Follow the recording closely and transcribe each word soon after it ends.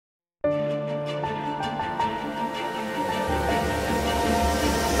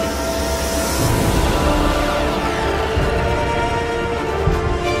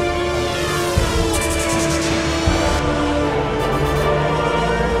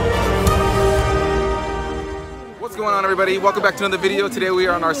on, everybody? Welcome back to another video. Today we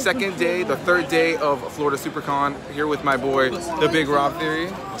are on our second day, the third day of Florida Supercon, here with my boy, the Big Rob Theory.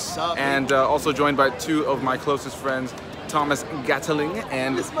 What's up? And also joined by two of my closest friends, Thomas Gatteling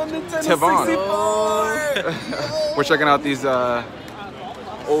and Tevon. We're checking out these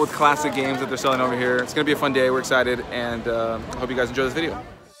old classic games that they're selling over here. It's gonna be a fun day. We're excited, and I hope you guys enjoy this video.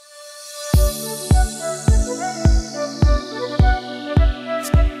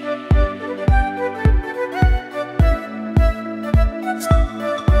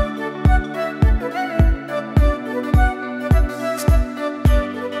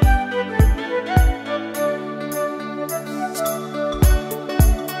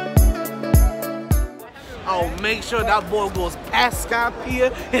 Make sure that boy goes past Sky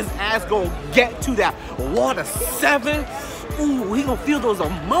Pier. His ass gonna get to that water 7. Ooh, he gonna feel those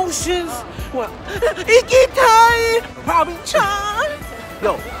emotions. Well, he get tired. Probably charged.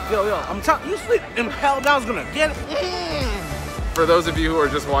 Yo, I'm telling you, sleep in hell down's gonna get it. For those of you who are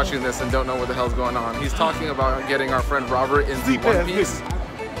just watching this and don't know what the hell's going on, he's talking about getting our friend Robert into One Piece,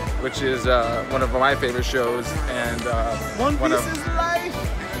 which is one of my favorite shows. And One Piece is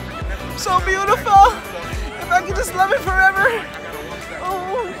life. So beautiful. I can just love it forever.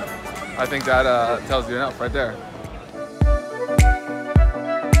 Oh. I think that tells you enough right there.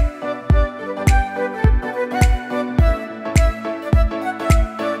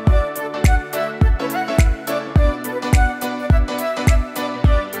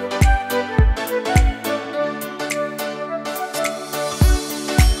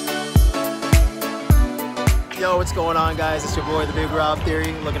 Yo, what's going on, guys? It's your boy, the Big Rob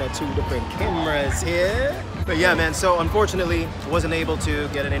Theory, looking at 2 different cameras here. But yeah, man, so unfortunately, wasn't able to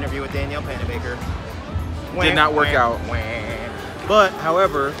get an interview with Danielle Panabaker. Did not work out. But,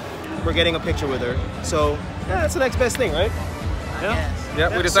 however, we're getting a picture with her. So, yeah, that's the next best thing, right? Yeah.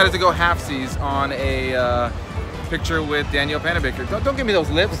 Yep, we decided to go halfsies on a picture with Danielle Panabaker. Don't give me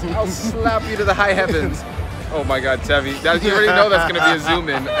those lips. I'll slap you to the high heavens. Oh my God, Tevi. You already know that's going to be a zoom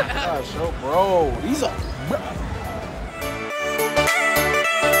in. Gosh, oh, bro. These are...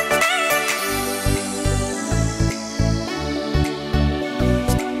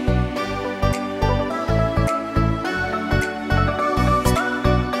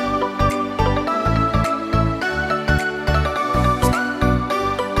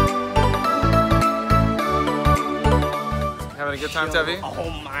 Having a good time, Tevi? Oh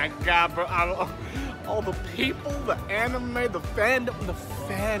my God, bro. All the people, the anime, the fandom,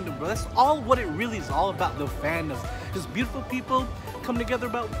 bro. That's all what it really is all about, the fandom. Just beautiful people come together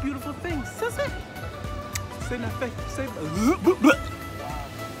about beautiful things. That's it. Say that face. Say that.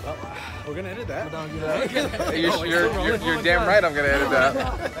 Well, we're gonna edit that. You're damn right I'm gonna edit that.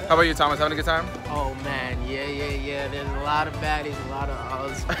 How about you, Thomas? Having a good time? Oh man, yeah. There's a lot of baddies, a lot of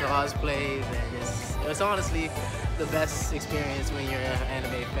cosplays, and it's honestly the best experience when you're an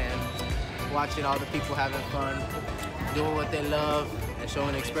anime fan. Watching all the people having fun, doing what they love, and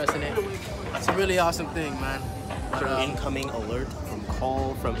showing, expressing it. It's a really awesome thing, man. But, incoming alert from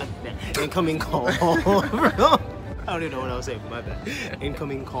call from... incoming call from... I don't even know what I was saying, my bad.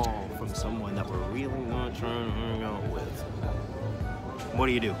 Incoming call from someone that we're really not trying to hang out with. What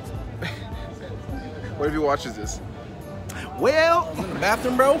do you do? What if he watches this? Well, I was in the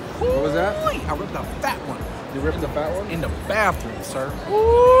bathroom, bro. What was that? I ripped a fat one. You ripped the fat one? In the bathroom, sir.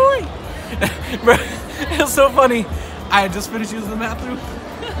 Ooh. Bro, it's so funny. I had just finished using the bathroom.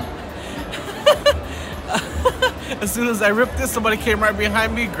 As soon as I ripped this, somebody came right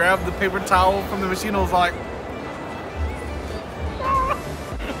behind me, grabbed the paper towel from the machine. I was like,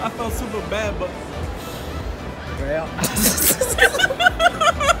 I felt super bad, but well.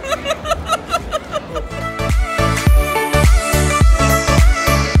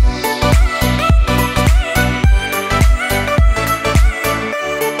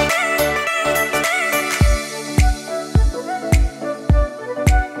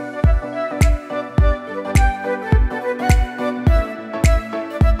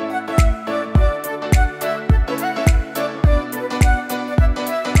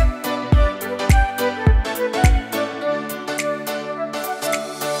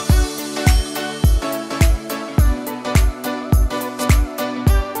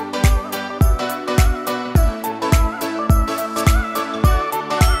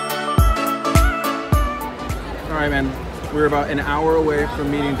 Alright, man. We're about an hour away from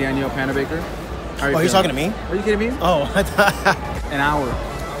meeting Danielle Panabaker. How are you you're talking to me? Are you kidding me? Oh, I thought... An hour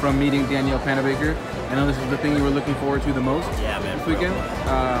from meeting Danielle Panabaker. I know this is the thing you were looking forward to the most. Yeah, man. This weekend.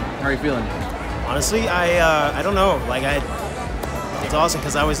 How are you feeling? Honestly, I don't know. Like, it's awesome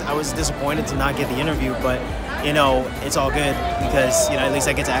because I was disappointed to not get the interview, but you know, it's all good because, you know, at least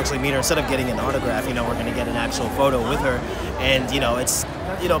I get to actually meet her instead of getting an autograph. You know, we're gonna get an actual photo with her, and you know, it's,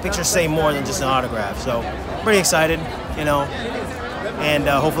 you know, pictures say more than just an autograph. So pretty excited, you know, and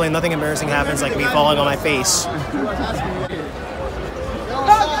hopefully nothing embarrassing happens like me falling on my face.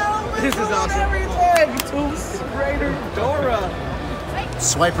 This is awesome. Everything. Two Raider Dora.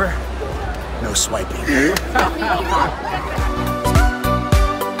 Swiper, no swiping.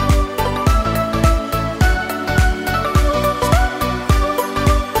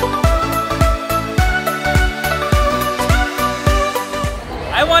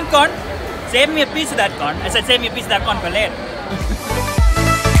 I want corn. Save me a piece of that corn. I said, save me a piece of that corn for later.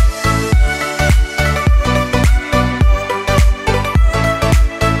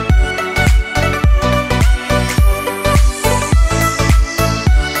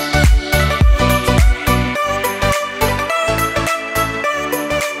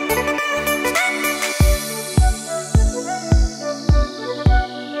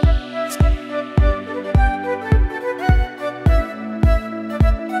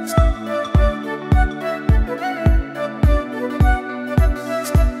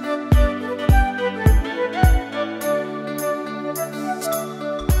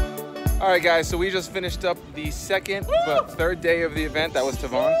 Alright guys, so we just finished up the second but third day of the event. That was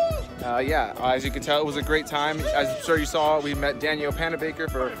Tevon. Yeah, as you can tell, it was a great time. As I'm sure you saw, we met Danielle Panabaker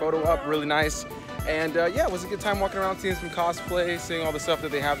for a photo op, really nice. And yeah, it was a good time walking around, seeing some cosplay, seeing all the stuff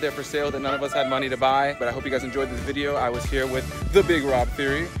that they have there for sale that none of us had money to buy. But I hope you guys enjoyed this video. I was here with the Big Rob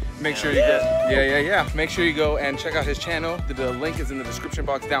Theory. Make sure you go, make sure you go and check out his channel. The link is in the description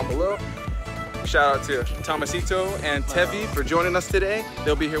box down below. Shout out to Tomasito and Tevi for joining us today.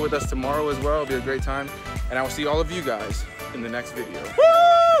 They'll be here with us tomorrow as well. It'll be a great time. And I will see all of you guys in the next video.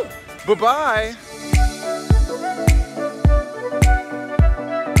 Woo! Bye-bye.